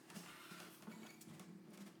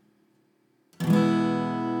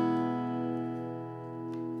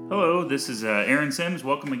Hello, this is Aaron Sims.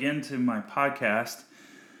 Welcome again to my podcast.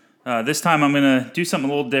 This time I'm going to do something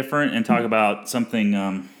a little different and talk about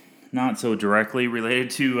something not so directly related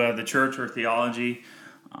to the church or theology.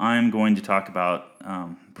 I'm going to talk about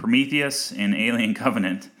Prometheus and Alien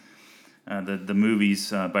Covenant, the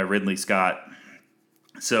movies by Ridley Scott.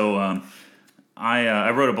 So I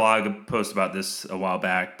wrote a blog post about this a while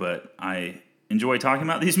back, but I enjoy talking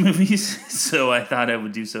about these movies, so I thought I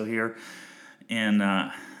would do so here.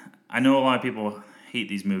 And I know a lot of people hate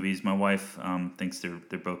these movies. My wife thinks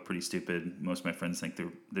they're both pretty stupid. Most of my friends think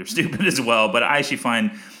they're stupid as well. But I actually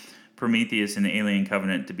find Prometheus and Alien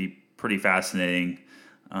Covenant to be pretty fascinating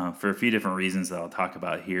for a few different reasons that I'll talk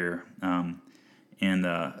about here. And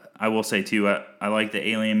I will say too, I like the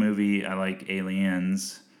Alien movie. I like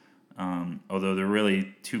Aliens, although they're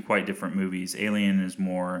really two quite different movies. Alien is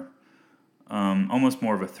more, almost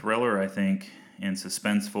more of a thriller, I think, and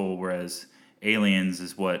suspenseful, whereas Aliens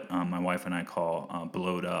is what my wife and I call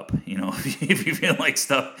blowed up. You know, if you feel like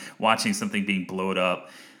watching something being blowed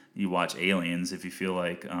up, you watch Aliens. If you feel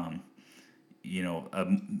like, a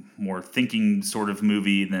more thinking sort of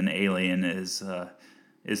movie, then Alien is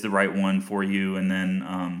the right one for you. And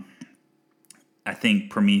then I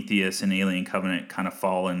think Prometheus and Alien Covenant kind of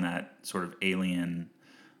fall in that sort of Alien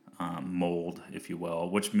mold, if you will,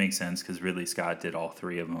 which makes sense because Ridley Scott did all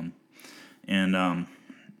three of them. And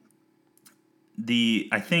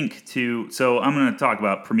so I'm going to talk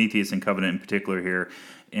about Prometheus and Covenant in particular here,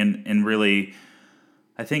 and really,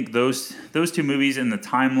 I think those two movies in the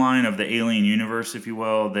timeline of the Alien universe, if you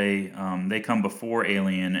will, they come before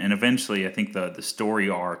Alien, and eventually, I think the story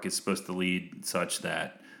arc is supposed to lead such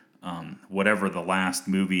that whatever the last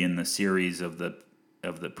movie in the series of the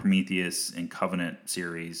Prometheus and Covenant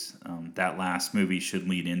series, that last movie should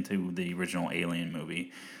lead into the original Alien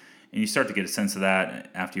movie. And you start to get a sense of that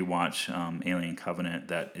after you watch Alien Covenant,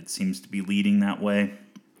 that it seems to be leading that way.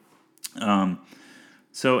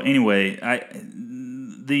 So anyway,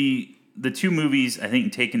 the two movies, I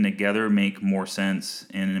think, taken together make more sense.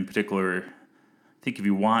 And in particular, I think if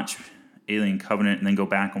you watch Alien Covenant and then go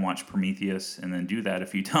back and watch Prometheus and then do that a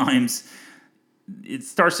few times, it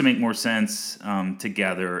starts to make more sense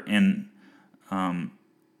together. And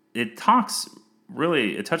it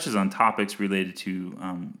touches on topics related to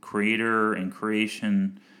creator and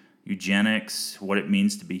creation, eugenics, what it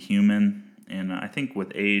means to be human. And I think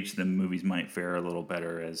with age, the movies might fare a little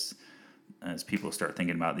better as people start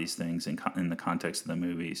thinking about these things in the context of the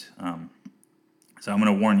movies. So I'm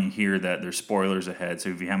going to warn you here that there's spoilers ahead. So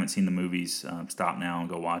if you haven't seen the movies, stop now and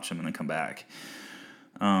go watch them and then come back.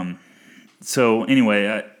 So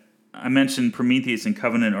anyway, I mentioned Prometheus and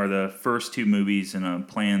Covenant are the first two movies in a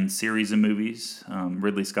planned series of movies.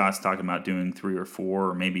 Ridley Scott's talking about doing 3 or 4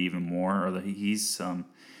 or maybe even more. Or he's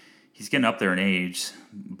getting up there in age,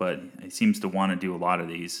 but he seems to want to do a lot of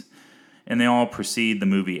these. And they all precede the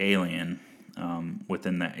movie Alien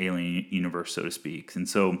within the Alien universe, so to speak. And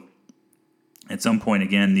so at some point,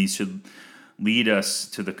 again, these should lead us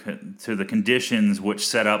to the conditions which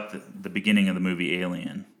set up the beginning of the movie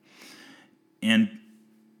Alien. And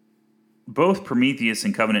both Prometheus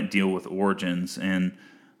and Covenant deal with origins and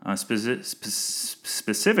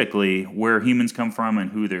specifically where humans come from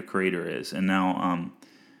and who their creator is. And now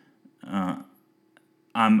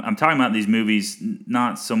I'm talking about these movies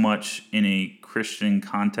not so much in a Christian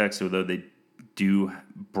context, although they do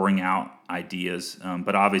bring out ideas.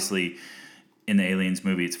 But obviously, in the Aliens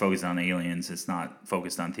movie, it's focused on aliens. It's not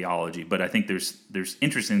focused on theology. But I think there's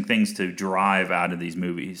interesting things to derive out of these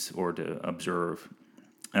movies or to observe.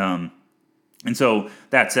 And so,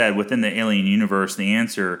 that said, within the Alien universe, the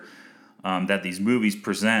answer that these movies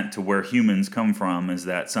present to where humans come from is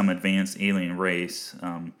that some advanced alien race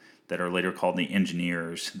that are later called the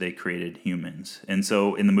engineers, they created humans. And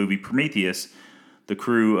so, in the movie Prometheus, the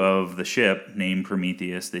crew of the ship named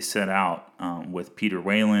Prometheus, they set out with Peter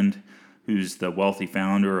Weyland, who's the wealthy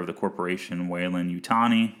founder of the corporation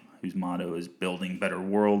Weyland-Yutani, whose motto is building better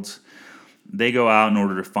worlds. They go out in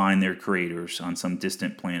order to find their creators on some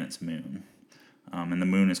distant planet's moon. And the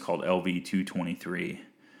moon is called LV-223.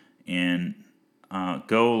 And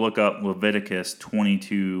go look up Leviticus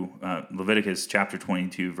chapter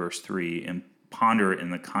 22, verse 3, and ponder it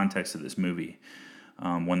in the context of this movie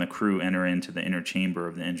when the crew enter into the inner chamber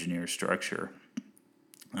of the engineer's structure.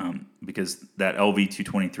 Because that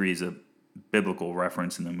LV-223 is a biblical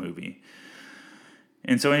reference in the movie.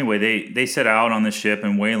 And so anyway, they set out on the ship,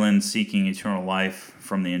 and Weyland's seeking eternal life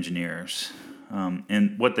from the engineers.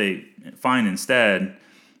 And what they find instead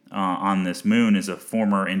on this moon is a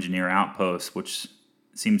former engineer outpost, which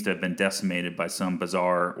seems to have been decimated by some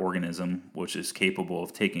bizarre organism, which is capable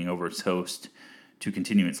of taking over its host to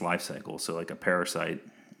continue its life cycle, so like a parasite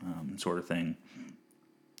sort of thing.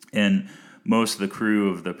 And most of the crew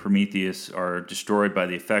of the Prometheus are destroyed by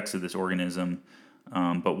the effects of this organism,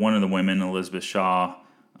 but one of the women, Elizabeth Shaw,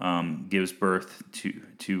 gives birth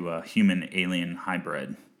to a human-alien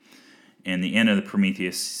hybrid. And the end of the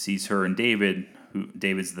Prometheus sees her and David, who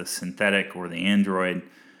David's the synthetic or the android,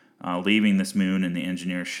 leaving this moon in the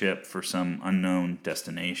engineer's ship for some unknown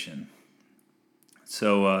destination.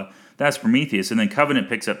 So that's Prometheus. And then Covenant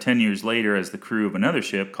picks up 10 years later as the crew of another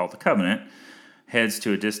ship called the Covenant heads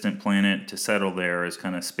to a distant planet to settle there as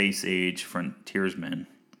kind of space-age frontiersmen.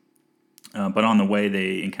 But on the way,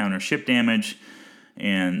 they encounter ship damage,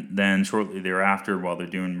 and then shortly thereafter, while they're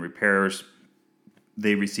doing repairs,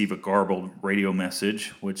 they receive a garbled radio message,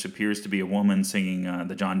 which appears to be a woman singing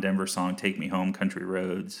the John Denver song, "Take Me Home, Country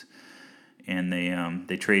Roads." And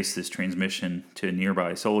they trace this transmission to a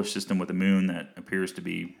nearby solar system with a moon that appears to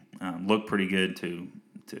be look pretty good to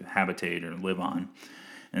habitate or live on.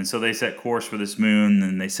 And so they set course for this moon,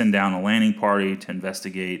 and they send down a landing party to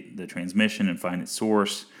investigate the transmission and find its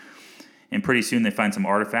source. And pretty soon they find some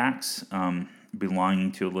artifacts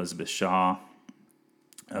belonging to Elizabeth Shaw.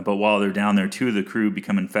 But while they're down there, two of the crew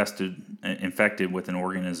become infected with an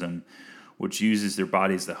organism which uses their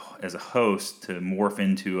bodies as a host to morph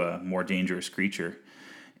into a more dangerous creature.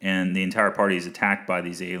 And the entire party is attacked by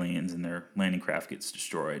these aliens, and their landing craft gets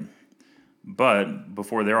destroyed. But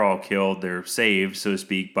before they're all killed, they're saved, so to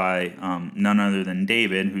speak, by none other than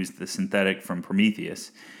David, who's the synthetic from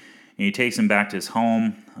Prometheus. And he takes him back to his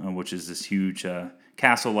home, which is this huge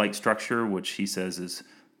castle-like structure, which he says is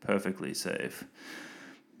perfectly safe.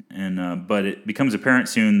 And but it becomes apparent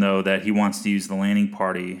soon, though, that he wants to use the landing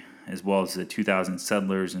party as well as the 2,000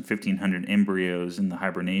 settlers and 1,500 embryos in the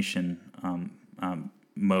hibernation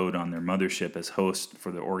mode on their mothership as host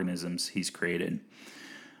for the organisms he's created.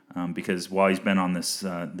 Because while he's been on this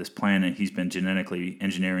planet, he's been genetically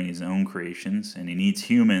engineering his own creations, and he needs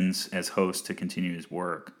humans as hosts to continue his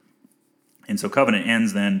work. And so Covenant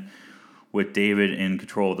ends then with David in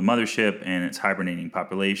control of the mothership and its hibernating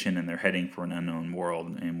population, and they're heading for an unknown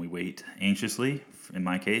world, and we wait anxiously, in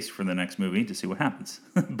my case, for the next movie to see what happens.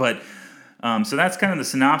 But so that's kind of the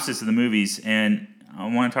synopsis of the movies, and I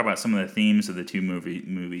want to talk about some of the themes of the two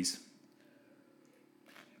movies.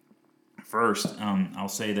 First, I'll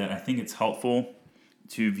say that I think it's helpful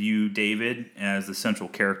to view David as the central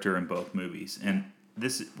character in both movies, and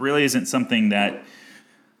this really isn't something that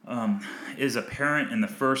is apparent in the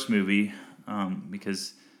first movie,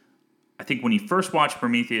 because I think when you first watch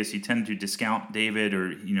Prometheus, you tend to discount David,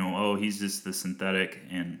 or he's just the synthetic,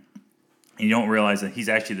 and you don't realize that he's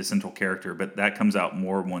actually the central character. But that comes out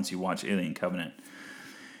more once you watch Alien Covenant.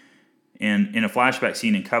 And in a flashback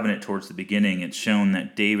scene in Covenant towards the beginning, it's shown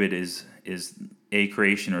that David is a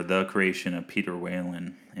creation or the creation of Peter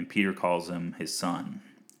Whalen, and Peter calls him his son.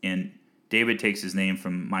 And David takes his name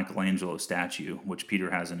from Michelangelo's statue, which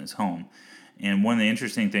Peter has in his home. And one of the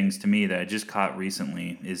interesting things to me that I just caught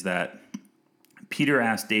recently is that Peter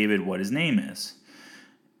asked David what his name is.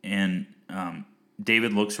 And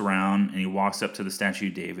David looks around, and he walks up to the statue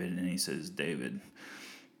of David, and he says, "David."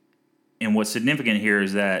 And what's significant here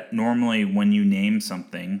is that normally when you name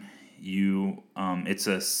something, it's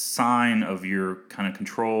a sign of your kind of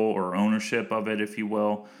control or ownership of it, if you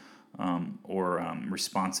will. Or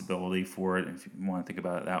responsibility for it, if you want to think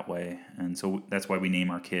about it that way. And so that's why we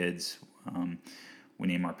name our kids. We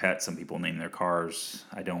name our pets. Some people name their cars.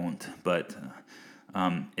 I don't. But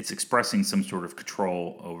it's expressing some sort of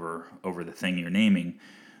control over the thing you're naming.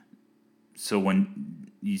 So when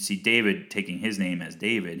you see David taking his name as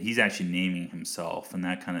David, he's actually naming himself, and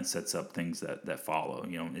that kind of sets up things that follow.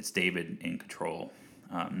 It's David in control,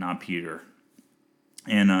 not Peter.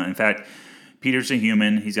 And in fact, Peter's a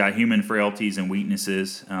human. He's got human frailties and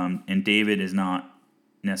weaknesses, and David is not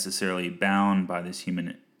necessarily bound by these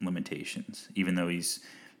human limitations, even though he's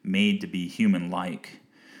made to be human-like.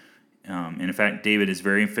 And in fact, David is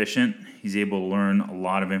very efficient. He's able to learn a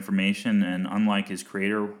lot of information, and unlike his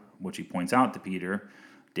creator, which he points out to Peter,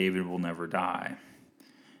 David will never die.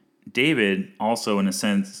 David also, in a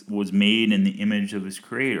sense, was made in the image of his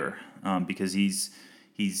creator, because he's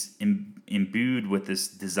imbued with this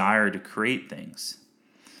desire to create things.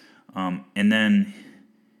 And then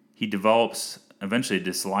he develops eventually a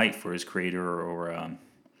dislike for his creator, or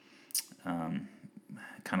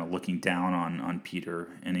kind of looking down on Peter.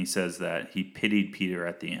 And he says that he pitied Peter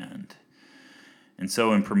at the end. And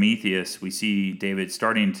so in Prometheus, we see David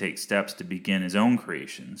starting to take steps to begin his own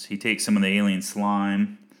creations. He takes some of the alien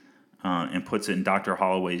slime and puts it in Dr.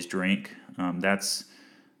 Holloway's drink. That's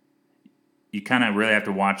you kind of really have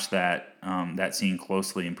to watch that scene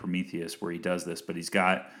closely in Prometheus where he does this. But he's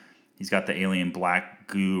got the alien black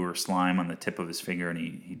goo or slime on the tip of his finger, and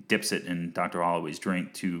he dips it in Dr. Holloway's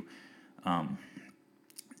drink to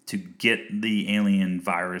get the alien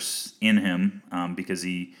virus in him, because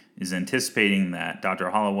he is anticipating that Dr.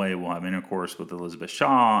 Holloway will have intercourse with Elizabeth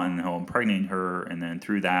Shaw and he'll impregnate her, and then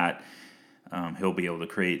through that he'll be able to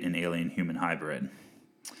create an alien-human hybrid.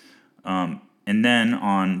 And then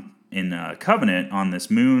in Covenant, on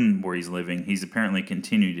this moon where he's living, he's apparently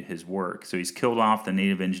continued his work. So he's killed off the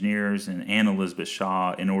native engineers and Elizabeth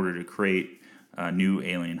Shaw in order to create new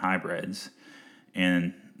alien hybrids.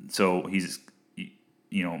 And so he's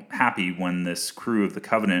happy when this crew of the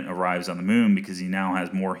Covenant arrives on the moon because he now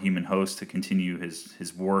has more human hosts to continue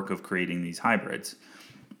his work of creating these hybrids.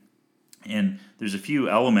 And there's a few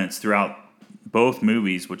elements throughout both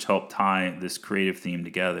movies which help tie this creative theme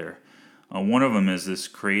together. One of them is this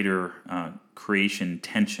creator-creation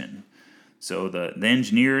tension. So the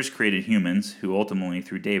engineers created humans who ultimately,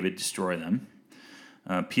 through David, destroy them.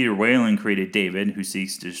 Peter Whalen created David, who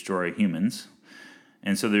seeks to destroy humans.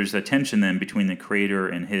 And so there's a tension then between the creator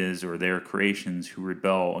and his or their creations who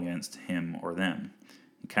rebel against him or them.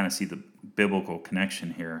 You kind of see the biblical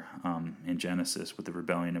connection here in Genesis with the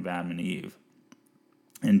rebellion of Adam and Eve.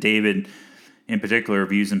 And David, in particular,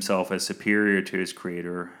 views himself as superior to his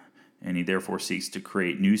creator, and he therefore seeks to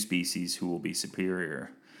create new species who will be superior.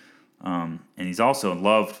 And he's also in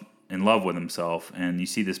love with himself, and you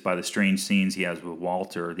see this by the strange scenes he has with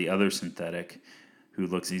Walter, the other synthetic, who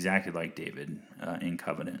looks exactly like David in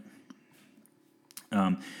Covenant.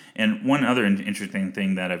 And one other interesting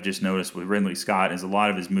thing that I've just noticed with Ridley Scott is a lot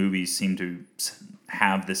of his movies seem to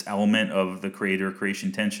have this element of the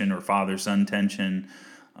creator-creation tension or father-son tension.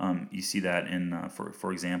 You see that in,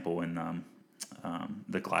 for example, in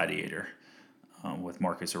The Gladiator with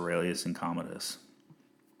Marcus Aurelius and Commodus.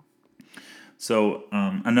 So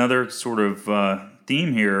another sort of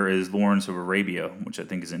theme here is Lawrence of Arabia, which I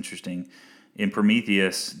think is interesting. In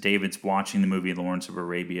Prometheus, David's watching the movie Lawrence of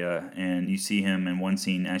Arabia, and you see him in one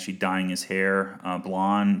scene actually dyeing his hair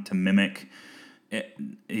blonde to mimic.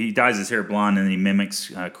 He dyes his hair blonde, and he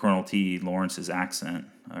mimics Colonel T. Lawrence's accent,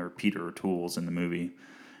 or Peter O'Toole's in the movie.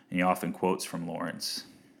 And he often quotes from Lawrence.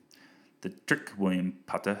 "The trick, William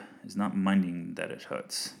Potter, is not minding that it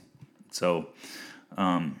hurts." So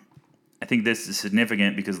I think this is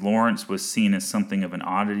significant because Lawrence was seen as something of an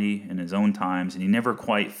oddity in his own times, and he never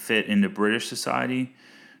quite fit into British society,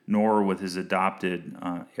 nor with his adopted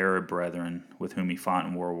Arab brethren with whom he fought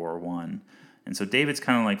in World War I. And so David's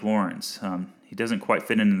kind of like Lawrence. He doesn't quite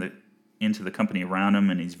fit into the company around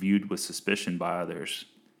him, and he's viewed with suspicion by others.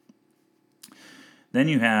 Then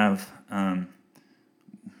you have one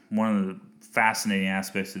of the fascinating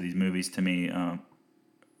aspects of these movies to me,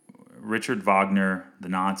 Richard Wagner, the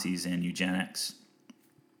Nazis, and eugenics.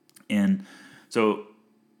 And so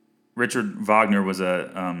Richard Wagner was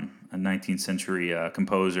a 19th century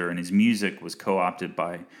composer, and his music was co-opted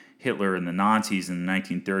by Hitler and the Nazis in the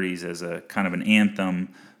 1930s as a kind of an anthem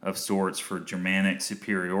of sorts for Germanic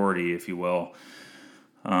superiority, if you will,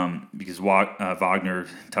 because Wagner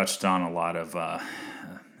touched on a lot of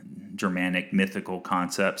Germanic mythical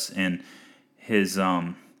concepts, and his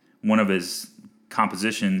one of his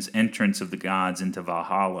compositions, Entrance of the Gods into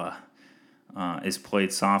Valhalla, is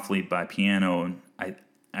played softly by piano.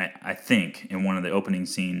 I think in one of the opening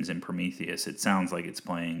scenes in Prometheus, it sounds like it's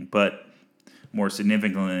playing. But more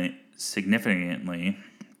significantly,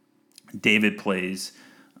 David plays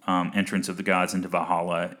Entrance of the Gods into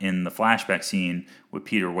Valhalla in the flashback scene with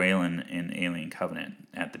Peter Whalen in Alien Covenant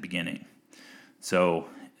at the beginning. So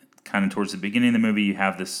kind of towards the beginning of the movie, you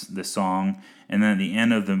have this song, and then at the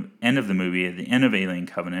end of the movie, at the end of Alien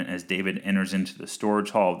Covenant, as David enters into the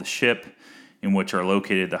storage hall of the ship, in which are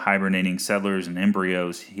located the hibernating settlers and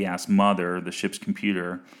embryos, he asks Mother, the ship's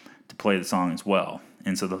computer, to play the song as well.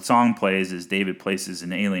 And so the song plays as David places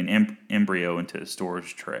an alien embryo into a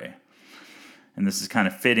storage tray. And this is kind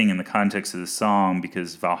of fitting in the context of the song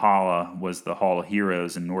because Valhalla was the Hall of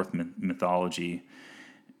Heroes in Norse mythology,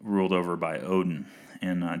 ruled over by Odin.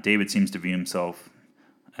 And David seems to view himself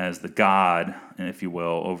as the god, if you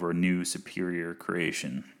will, over a new superior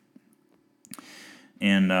creation.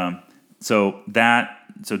 And so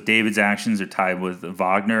David's actions are tied with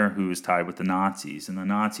Wagner, who is tied with the Nazis. And the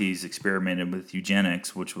Nazis experimented with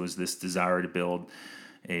eugenics, which was this desire to build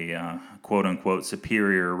a quote-unquote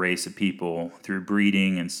superior race of people through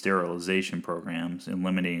breeding and sterilization programs,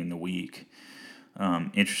 eliminating the weak.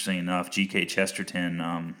 Interestingly enough, G.K.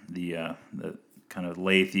 Chesterton, the kind of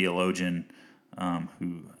lay theologian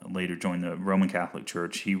who later joined the Roman Catholic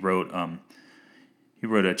Church, he wrote he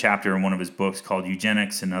wrote a chapter in one of his books called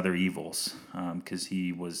Eugenics and Other Evils, because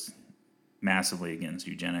he was massively against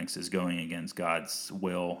eugenics as going against God's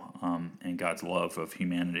will and God's love of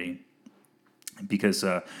humanity. Because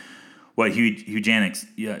what eugenics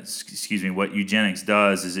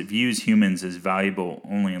does is it views humans as valuable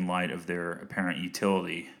only in light of their apparent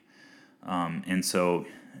utility, and so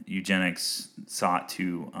eugenics sought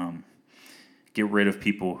to get rid of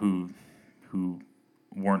people who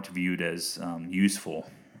weren't viewed as useful,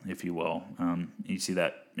 if you will. You see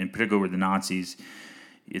that in particular with the Nazis.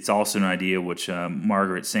 It's also an idea which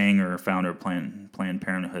Margaret Sanger, founder of Planned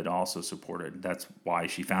Parenthood, also supported. That's why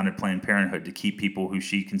she founded Planned Parenthood, to keep people who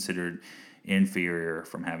she considered inferior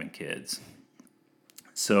from having kids.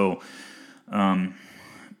 So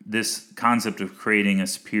this concept of creating a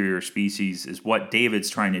superior species is what David's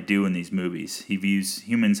trying to do in these movies. He views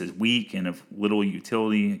humans as weak and of little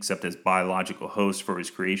utility except as biological hosts for his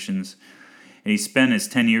creations. And he spent his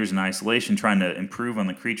 10 years in isolation trying to improve on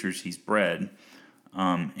the creatures he's bred.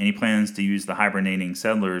 And he plans to use the hibernating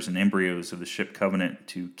settlers and embryos of the ship Covenant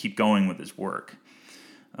to keep going with his work.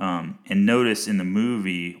 And notice in the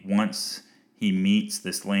movie, once he meets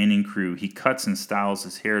this landing crew, he cuts and styles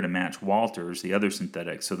his hair to match Walter's, the other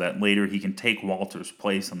synthetic, so that later he can take Walter's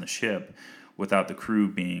place on the ship without the crew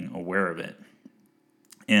being aware of it.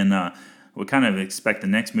 And we kind of expect the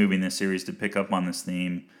next movie in this series to pick up on this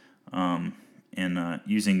theme. And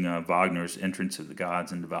using Wagner's Entrance of the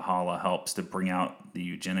Gods into Valhalla helps to bring out the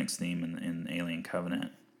eugenics theme in Alien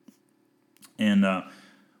Covenant. And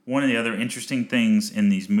one of the other interesting things in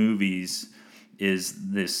these movies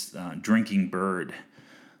is this drinking bird.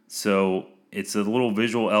 So it's a little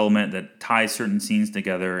visual element that ties certain scenes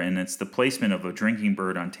together, and it's the placement of a drinking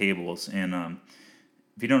bird on tables. And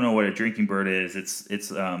if you don't know what a drinking bird is,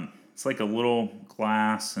 it's like a little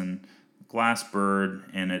glass bird,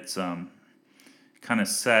 and it's kind of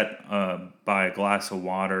set by a glass of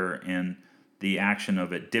water, and the action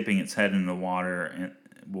of it dipping its head in the water and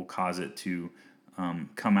will cause it to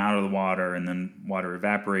come out of the water, and then water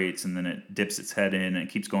evaporates, and then it dips its head in, and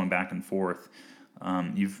it keeps going back and forth.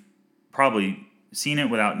 You've probably seen it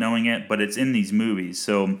without knowing it, but it's in these movies.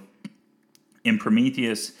 So in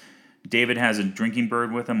Prometheus, David has a drinking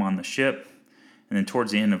bird with him on the ship, and then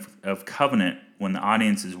towards the end of Covenant, when the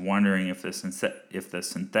audience is wondering if the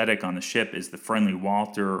synthetic on the ship is the friendly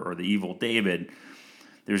Walter or the evil David,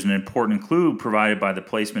 there's an important clue provided by the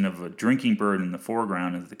placement of a drinking bird in the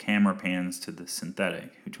foreground as the camera pans to the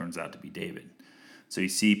synthetic, who turns out to be David. So you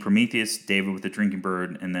see Prometheus, David with the drinking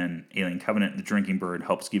bird, and then Alien Covenant, the drinking bird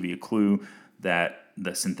helps give you a clue that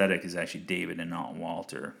the synthetic is actually David and not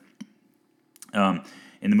Walter.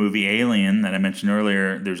 In the movie Alien that I mentioned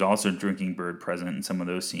earlier, there's also a drinking bird present in some of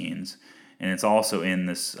those scenes. And it's also in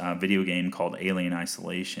this video game called Alien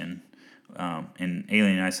Isolation. And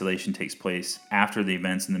Alien Isolation takes place after the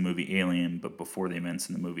events in the movie Alien, but before the events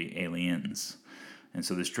in the movie Aliens. And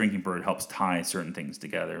so this drinking bird helps tie certain things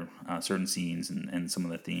together, certain scenes and some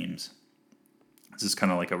of the themes. This is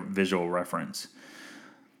kind of like a visual reference.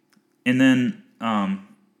 And then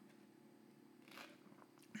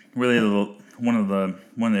really one of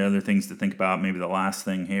the other things to think about, maybe the last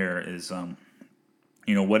thing here, is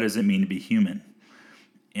what does it mean to be human?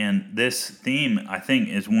 And this theme, I think,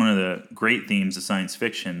 is one of the great themes of science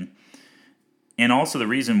fiction, and also the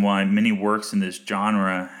reason why many works in this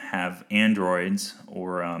genre have androids,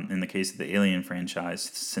 or in the case of the Alien franchise,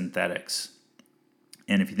 synthetics.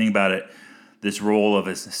 And if you think about it, this role of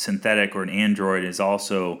a synthetic or an android is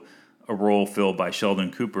also a role filled by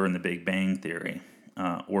Sheldon Cooper in The Big Bang Theory,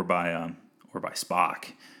 or by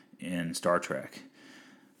Spock in Star Trek.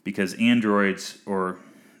 Because androids, or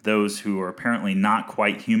those who are apparently not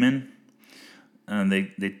quite human,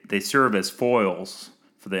 they serve as foils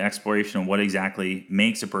for the exploration of what exactly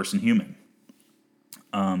makes a person human.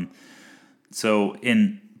 So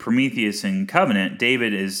in Prometheus and Covenant,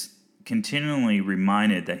 David is continually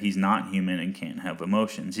reminded that he's not human and can't have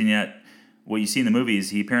emotions. And yet, what you see in the movie is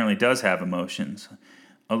he apparently does have emotions,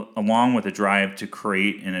 along with a drive to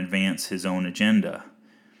create and advance his own agenda.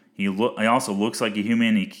 He also looks like a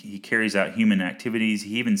human. He carries out human activities.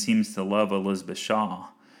 He even seems to love Elizabeth Shaw,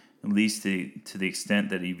 at least to the extent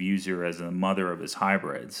that he views her as the mother of his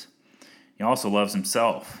hybrids. He also loves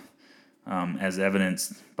himself, as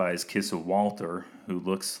evidenced by his kiss of Walter, who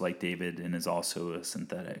looks like David and is also a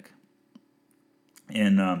synthetic.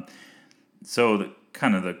 And so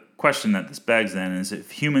the question that this begs then is,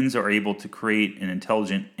 if humans are able to create an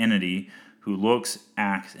intelligent entity who looks,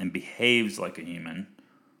 acts, and behaves like a human,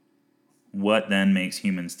 what then makes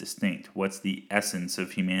humans distinct? What's the essence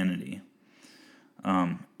of humanity?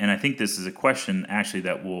 And I think this is a question actually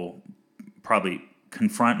that will probably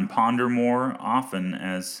confront and ponder more often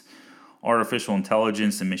as artificial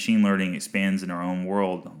intelligence and machine learning expands in our own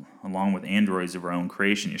world, along with androids of our own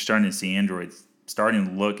creation. You're starting to see androids starting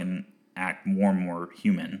to look and act more and more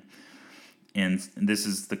human. And this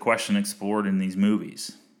is the question explored in these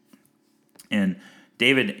movies. And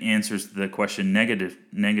David answers the question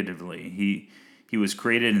negatively. He was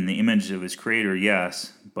created in the image of his creator,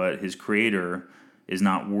 yes, but his creator is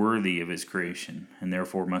not worthy of his creation and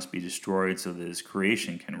therefore must be destroyed so that his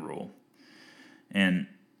creation can rule. And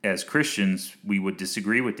as Christians, we would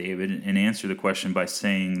disagree with David and answer the question by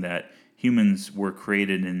saying that humans were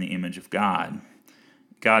created in the image of God.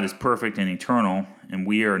 God is perfect and eternal, and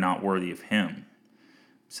we are not worthy of him,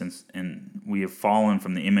 and we have fallen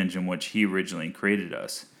from the image in which he originally created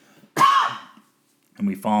us. And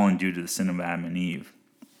we've fallen due to the sin of Adam and Eve.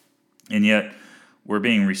 And yet, we're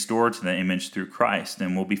being restored to that image through Christ,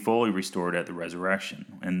 and will be fully restored at the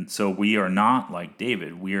resurrection. And so we are not like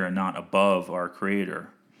David. We are not above our Creator.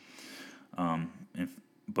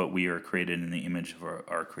 But we are created in the image of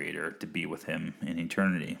our Creator to be with him in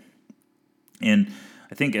eternity. And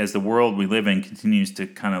I think as the world we live in continues to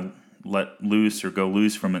kind of let loose or go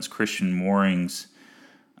loose from its Christian moorings,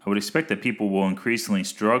 I would expect that people will increasingly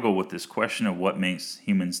struggle with this question of what makes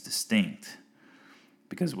humans distinct.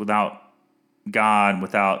 Because without God,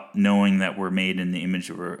 without knowing that we're made in the image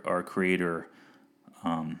of our Creator,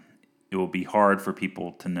 it will be hard for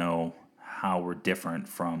people to know how we're different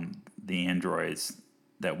from the androids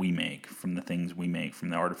that we make, from the things we make, from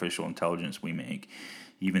the artificial intelligence we make.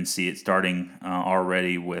 You even see it starting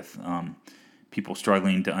already with people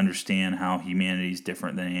struggling to understand how humanity is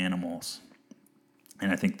different than animals.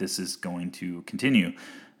 And I think this is going to continue.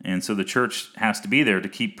 And so the church has to be there to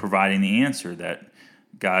keep providing the answer that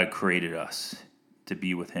God created us to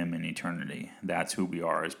be with him in eternity. That's who we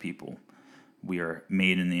are as people. We are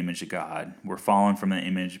made in the image of God. We're fallen from that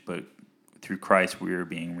image, but through Christ we are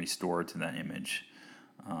being restored to that image.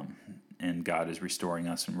 And God is restoring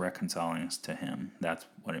us and reconciling us to him. That's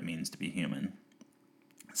what it means to be human.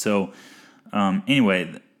 So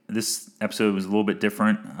anyway, this episode was a little bit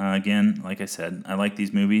different. Again, like I said, I like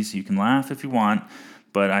these movies. You can laugh if you want,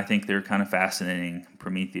 but I think they're kind of fascinating,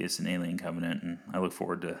 Prometheus and Alien Covenant, and I look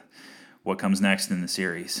forward to what comes next in the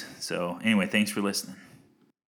series. So anyway, thanks for listening.